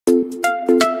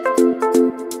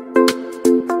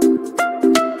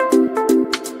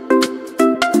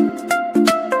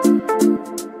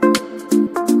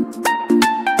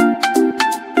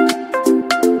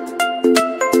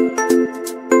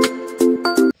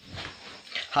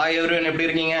Hi everyone, எப்படி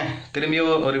இருக்கீங்க?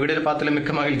 திரும்பியும் ஒரு வீடியோ பார்த்துல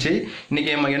மிக்க மகிழ்ச்சி.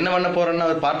 இன்னைக்கு நம்ம என்ன பண்ண போறோம்னா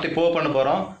ஒரு பார்ட்டி பண்ண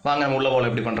போறோம். வாங்க நம்ம உள்ள போல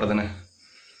எப்படி பண்றதுன்னு.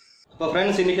 இப்போ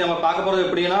ஃப்ரெண்ட்ஸ், இன்னைக்கு நம்ம பார்க்க போறது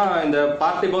எப்படின்னா இந்த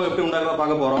பார்ட்டி போம் எப்படி உண்டாக்க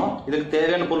பார்க்க போறோம். இதுக்கு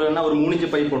தேவையான பொருள் என்ன, ஒரு 3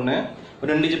 இன்ச் பைப் ஒன்று,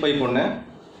 ஒரு 2 இன்ச் பைப் ஒன்று.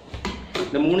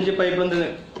 இந்த 3 இன்ச் பைப் வந்து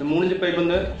 2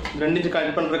 இன்ச்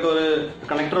கனெக்ட் பண்றதுக்கு ஒரு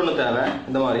கனெக்டர் ஒன்று தேவை.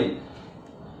 இந்த மாதிரி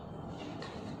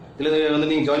இதில்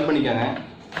வந்து நீங்கள் ஜாயின் பண்ணிக்கோங்க.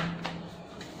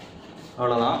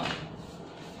 அவ்வளோதான்.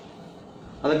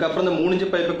 அதுக்கப்புறம் இந்த 3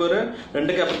 இன்ச் பைப்புக்கு ஒரு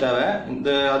 2 கேப் தேவை. இந்த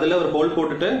அதில் ஒரு ஹோல்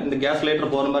போட்டுட்டு இந்த கேஸ்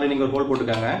லைட்டர் போகிற மாதிரி நீங்கள் ஒரு ஹோல்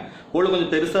போட்டுக்காங்க. ஹோல்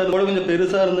கொஞ்சம்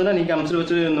பெருசாக இருந்ததுன்னா நீங்கள் அமைச்சு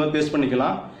வச்சு இந்த மாதிரி பேஸ்ட்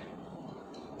பண்ணிக்கலாம்.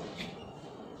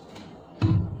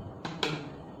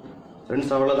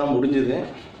 ஃப்ரெண்ட்ஸ், அவ்வளோதான், முடிஞ்சுது.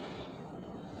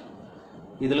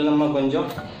 இதில் நம்ம கொஞ்சம்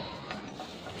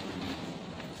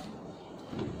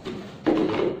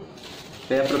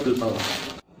பேப்பர் ஃபில் பண்ணலாம்.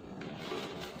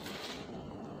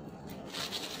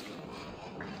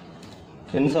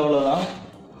 ஃப்ரெண்ட்ஸ், அவ்வளோதான்.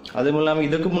 அதுவும் இல்லாமல்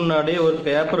இதுக்கு முன்னாடியே ஒரு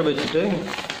பேப்பர் வச்சுட்டு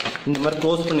இந்த மாதிரி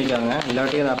க்ளோஸ் பண்ணிக்காங்க,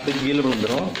 இல்லாட்டி அதை அப்படியே கீழே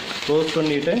விழுந்துடும். க்ளோஸ்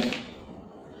பண்ணிவிட்டு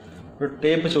ஒரு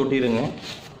டேப்பு சொட்டிடுங்க.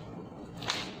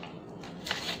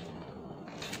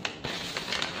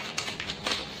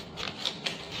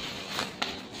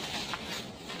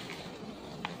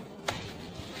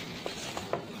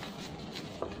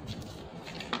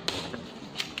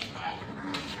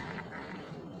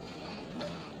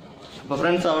 இப்போ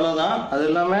ஃப்ரெண்ட்ஸ், அவ்வளோதான். அது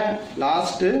இல்லாமல்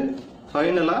லாஸ்ட்டு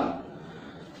ஃபைனலாக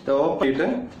இதை ஓப்பன் பண்ணிட்டு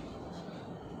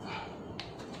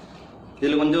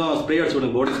இதில் கொஞ்சம் ஸ்ப்ரே அடிச்சு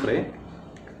விடுங்க, பாடி ஸ்ப்ரே.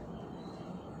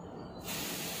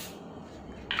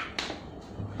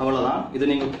 அவ்வளோதான். இதை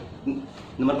நீங்கள்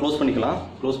இந்த மாதிரி க்ளோஸ் பண்ணிக்கலாம்.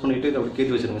 க்ளோஸ் பண்ணிவிட்டு இதை அப்படி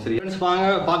கேத்து வச்சுருங்க. சரி ஃப்ரெண்ட்ஸ், வாங்க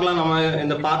பார்க்கலாம் நம்ம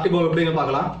இந்த பார்ட்டி பாம் எப்படிங்க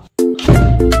பார்க்கலாம்.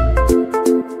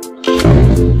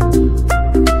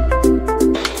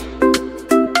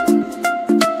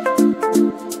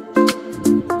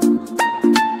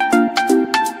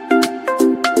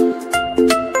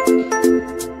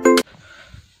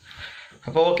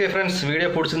 அப்போ ஓகே ஃப்ரெண்ட்ஸ், வீடியோ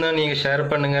பிடிச்சிருந்தா நீங்கள் ஷேர்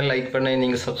பண்ணுங்கள், லைக் பண்ணுங்கள்,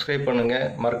 நீங்கள் சப்ஸ்கிரைப் பண்ணுங்கள்,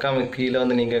 மறக்காமல் கீழே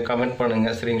வந்து நீங்கள் கமெண்ட்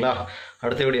பண்ணுங்கள். சரிங்களா?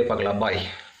 அடுத்த வீடியோ பார்க்கலாம். பாய்.